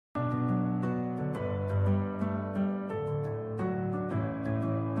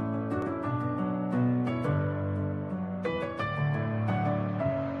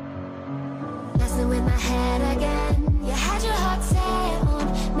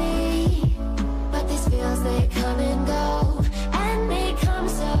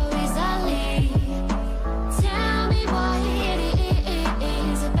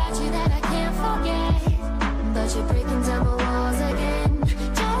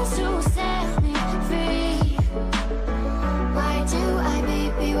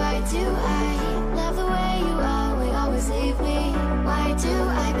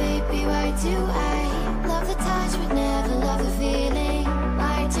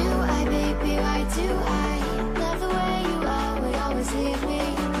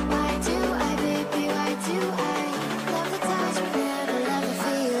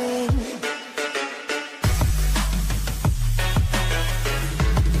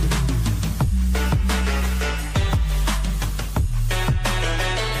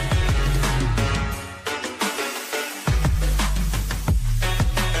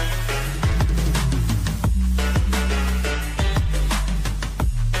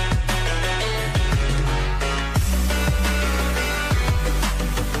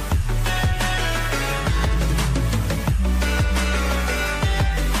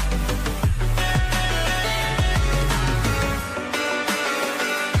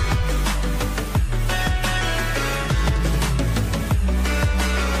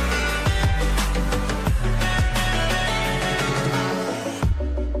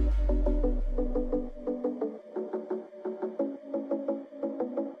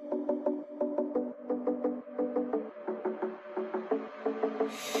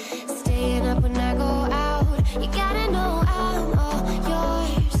Staying up when I go out, you gotta know I'm all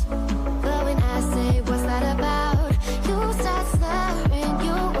yours. But when I say what's that about, you start slurring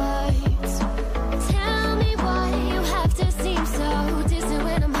your words. Tell me why you have to seem so distant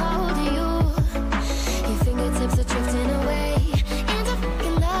when I'm holding you. Your fingertips are drifting away, and I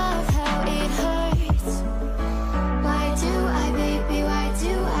fucking love how it hurts. Why do I, baby, why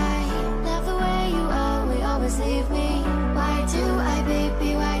do I love the way you always leave me? Why do I,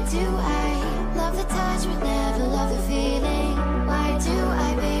 baby, why do I love the touch but never love the feeling? Why do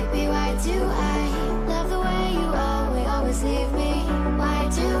I, baby, why do I love the way you always leave me? Why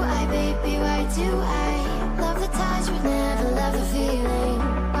do I, baby, why do I love the touch but never love the feeling?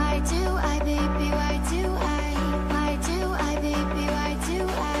 Why do I, baby, why do I? Why do I, baby, why do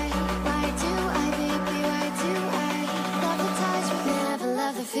I? Why do I, baby, why do I love the touch but never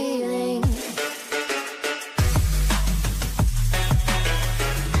love the feeling?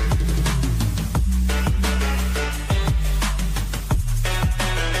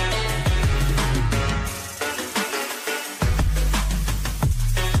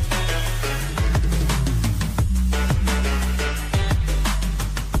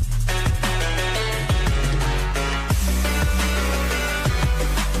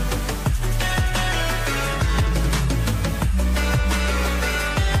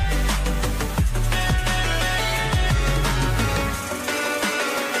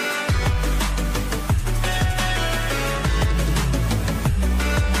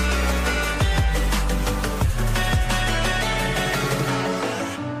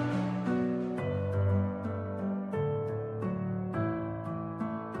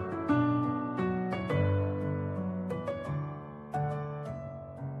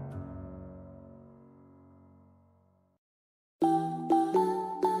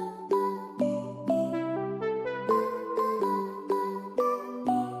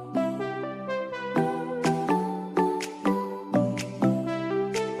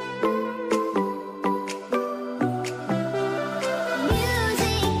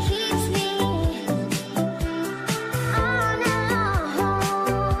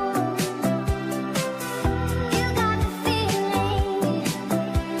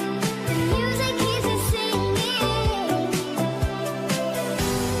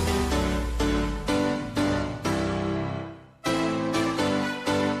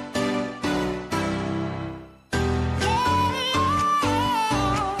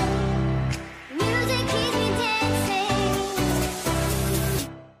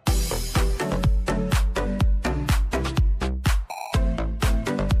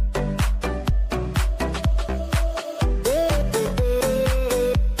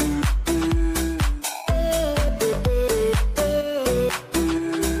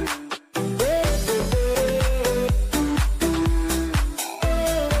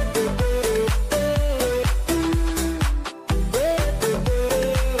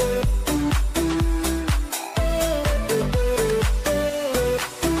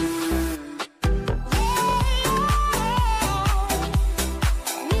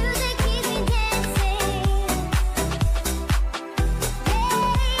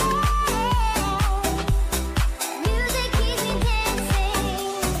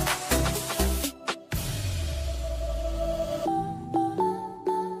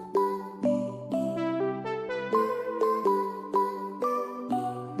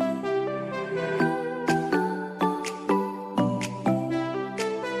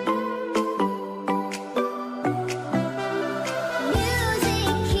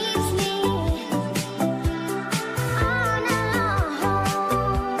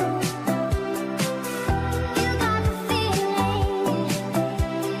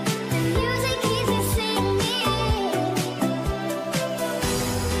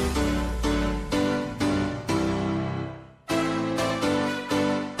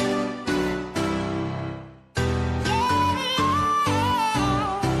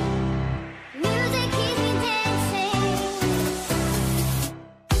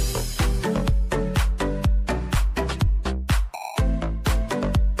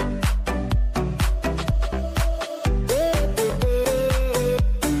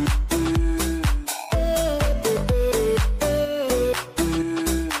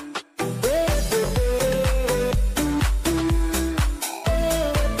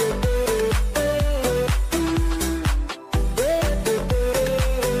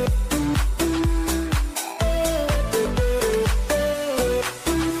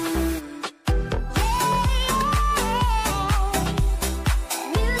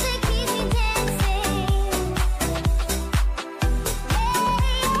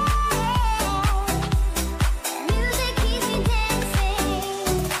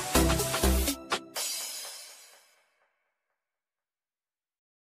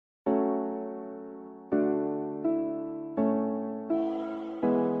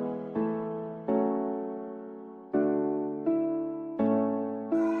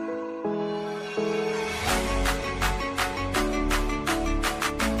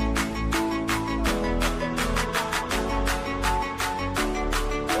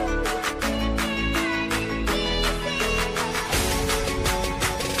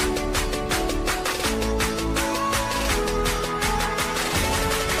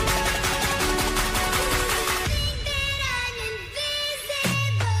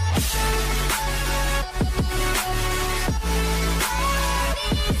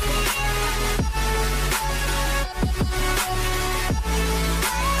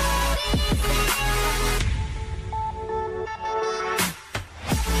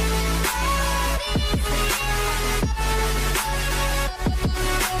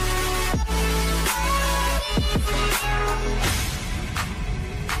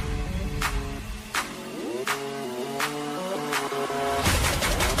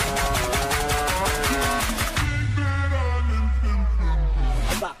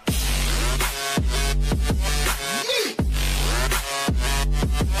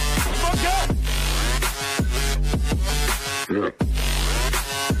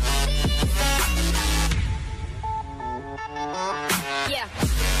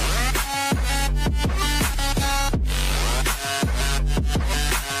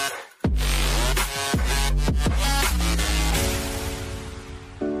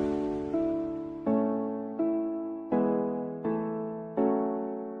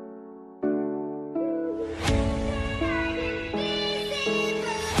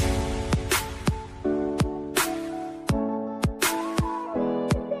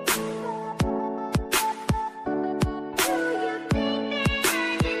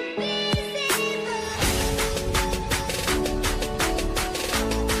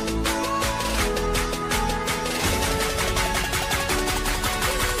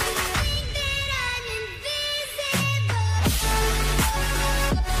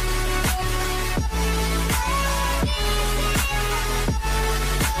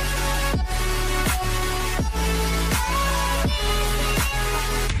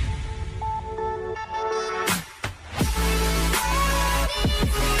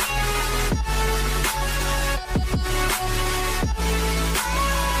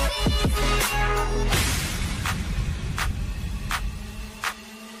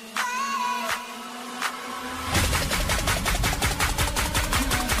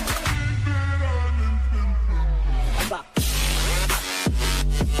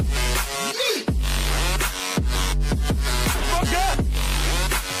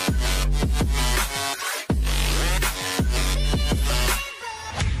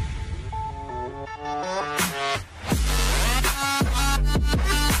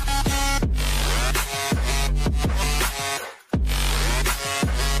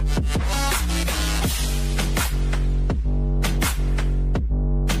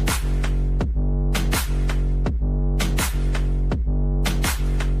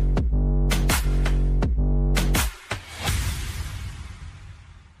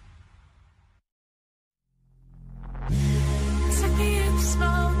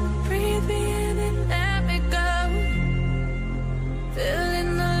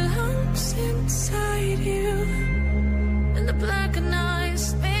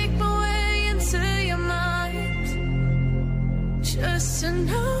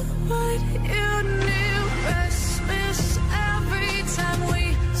 what you knew. Restless every time we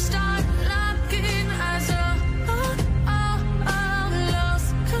start locking eyes.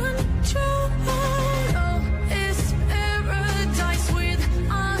 Lost control. Oh, it's paradise with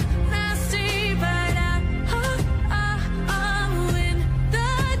honesty, but I'm in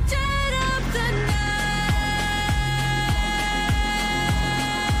the dead of the night.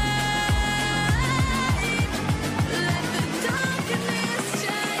 Let the darkness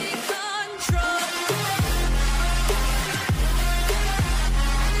take control.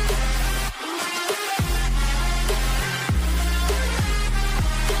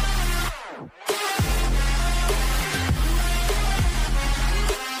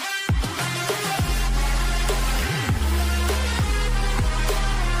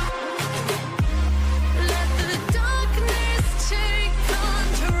 Let the darkness take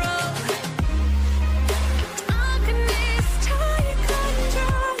control. Darkness take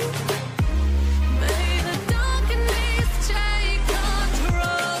control. May the darkness take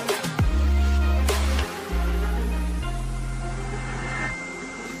control.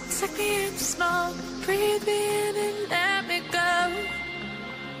 Take me in slow, breathe me in and let me go.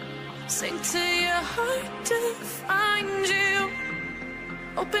 Sink to your heart to find you.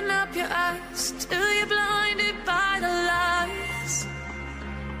 Open up your eyes till you're blinded by the lies,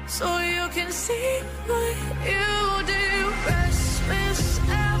 so you can see what you do. Restless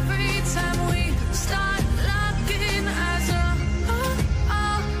every time we start locking eyes.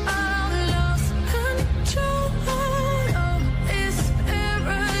 Lost control. Oh, it's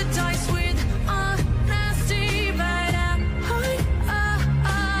paradise with honesty, but I'm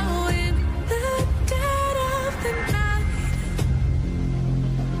in the dead of the night.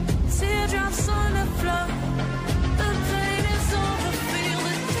 Teardrops on the floor. The pain is over. Feel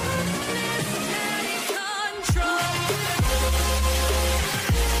the darkness take control.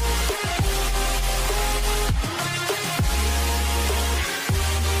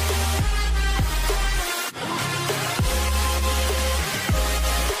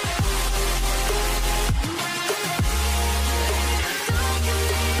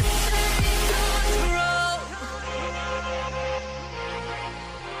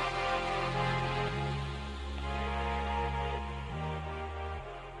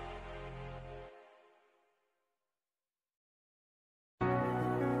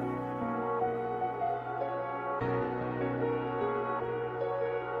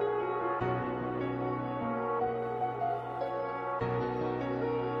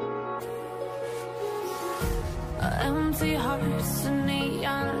 Empty hearts and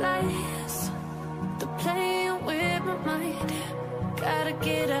neon lights, they're playing with my mind. Gotta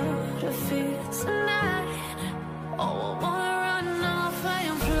get out of here tonight. Oh, I wanna run off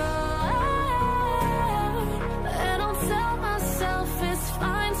and fly. And I'll tell myself it's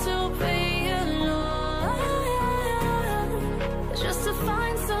fine to be alone, just to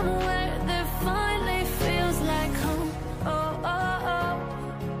find somewhere that finally feels like home.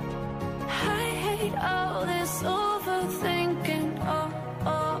 I hate all this overthinking.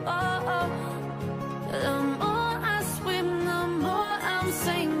 The more I swim, the more I'm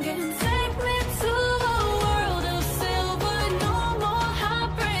sinking. Take me to a world of silver. No more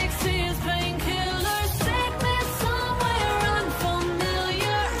heartbreaks, tears, painkillers. Take me somewhere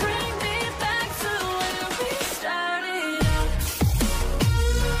unfamiliar. Bring me back to where we started out.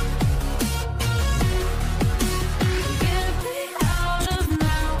 Get me out of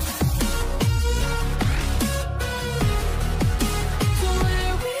now. To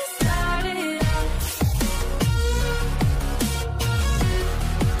where we started out.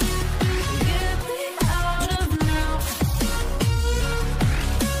 Get me out of now.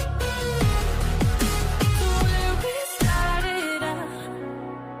 To where we started out.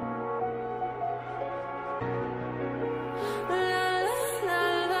 La la la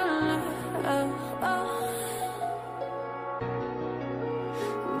la la. Oh.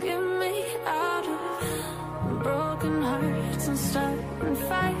 Get me out of broken hearts and starting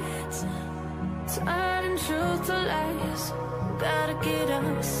fights, turning truth to lies. Gotta get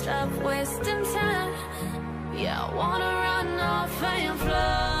up, stop wasting time. Yeah, I wanna run off and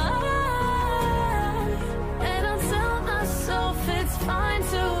fly.